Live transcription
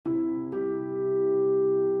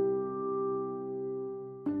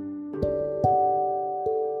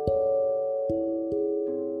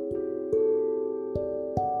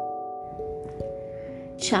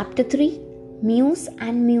Chapter 3, Muse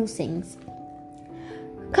and Musings.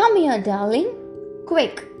 Come here, darling.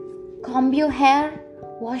 Quick, comb your hair,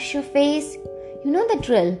 wash your face. You know the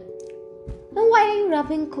drill. Now why are you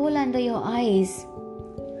rubbing coal under your eyes?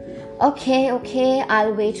 Okay,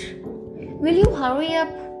 I'll wait. Will you hurry up?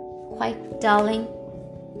 Quite, darling.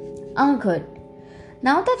 Oh, good.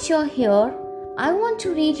 Now that you're here, I want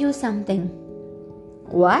to read you something.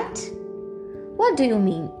 What? What do you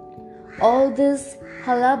mean? All this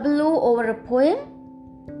hullabaloo over a poem?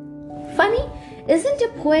 Funny, isn't a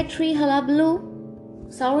poetry hullabaloo?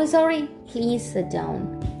 Sorry, please sit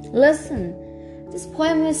down. Listen, this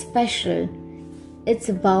poem is special. It's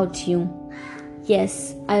about you.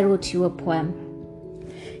 Yes, I wrote you a poem.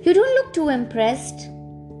 You don't look too impressed.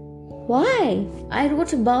 Why? I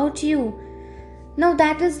wrote about you. Now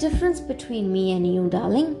that is difference between me and you,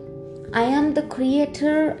 darling. I am the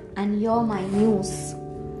creator and you're my muse.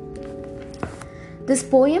 This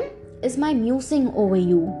poem is my musing over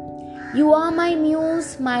you. You are my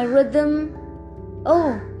muse, my rhythm.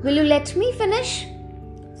 Oh, will you let me finish?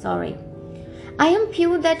 Sorry. I am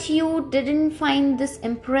peeved that you didn't find this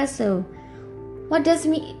impressive. What does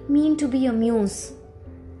it mean to be a muse?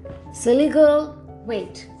 Silly girl.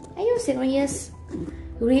 Wait, are you serious?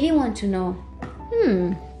 You really want to know?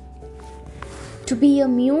 To be a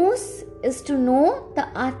muse is to know the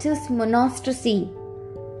artist's monstrosity.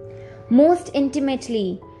 Most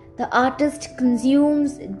intimately, the artist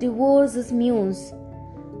consumes, devours his muse.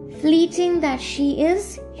 Fleeting that she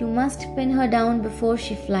is, you must pin her down before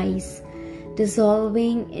she flies,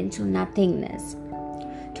 dissolving into nothingness.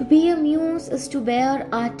 To be a muse is to bear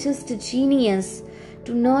artist genius,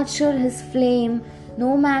 to nurture his flame,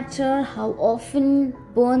 no matter how often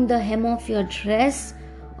burn the hem of your dress,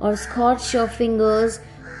 or scorch your fingers,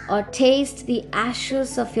 or taste the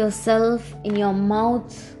ashes of yourself in your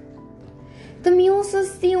mouth. The muse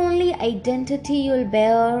is the only identity you'll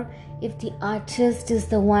bear if the artist is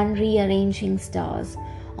the one rearranging stars,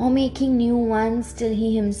 or making new ones till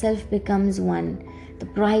he himself becomes one, the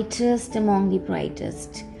brightest among the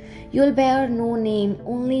brightest. You'll bear no name,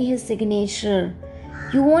 only his signature.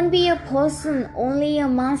 You won't be a person, only a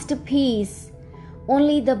masterpiece,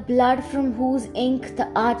 only the blood from whose ink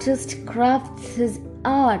the artist crafts his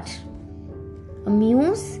art. A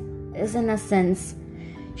muse is in a sense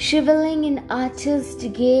shriveling in artist's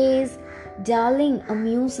gaze. Darling, a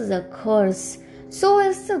muse is a curse. So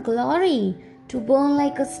is the glory. To burn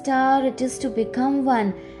like a star, it is to become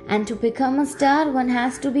one. And to become a star, one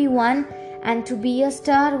has to be one. And to be a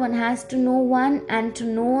star, one has to know one. And to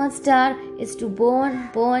know a star is to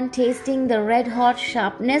burn, tasting the red-hot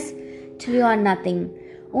sharpness till you are nothing.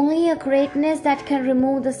 Only a greatness that can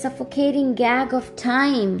remove the suffocating gag of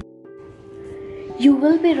time. You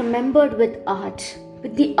will be remembered with art,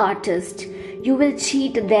 with the artist. You will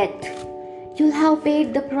cheat death. You'll have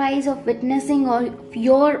paid the price of witnessing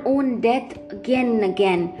your own death again and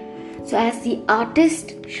again. So as the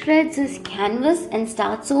artist shreds his canvas and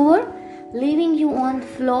starts over, leaving you on the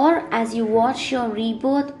floor as you watch your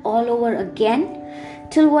rebirth all over again,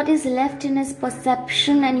 till what is left in his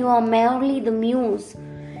perception and you are merely the muse.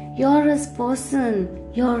 You're his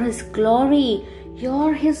person, you're his glory,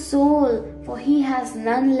 you're his soul, for he has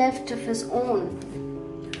none left of his own.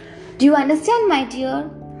 Do you understand, my dear?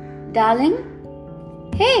 Darling?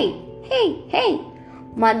 Hey!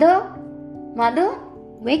 Mother,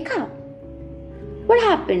 wake up. What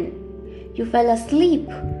happened? You fell asleep,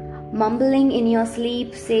 mumbling in your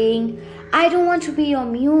sleep, saying, I don't want to be your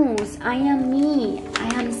muse. I am me.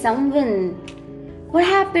 I am someone. What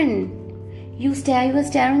happened? You were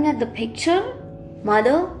staring at the picture?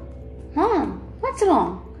 Mother? Mom, what's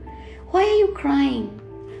wrong? Why are you crying?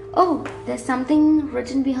 Oh, there's something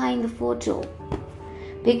written behind the photo.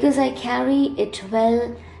 Because I carry it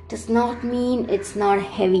well does not mean it's not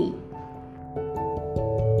heavy.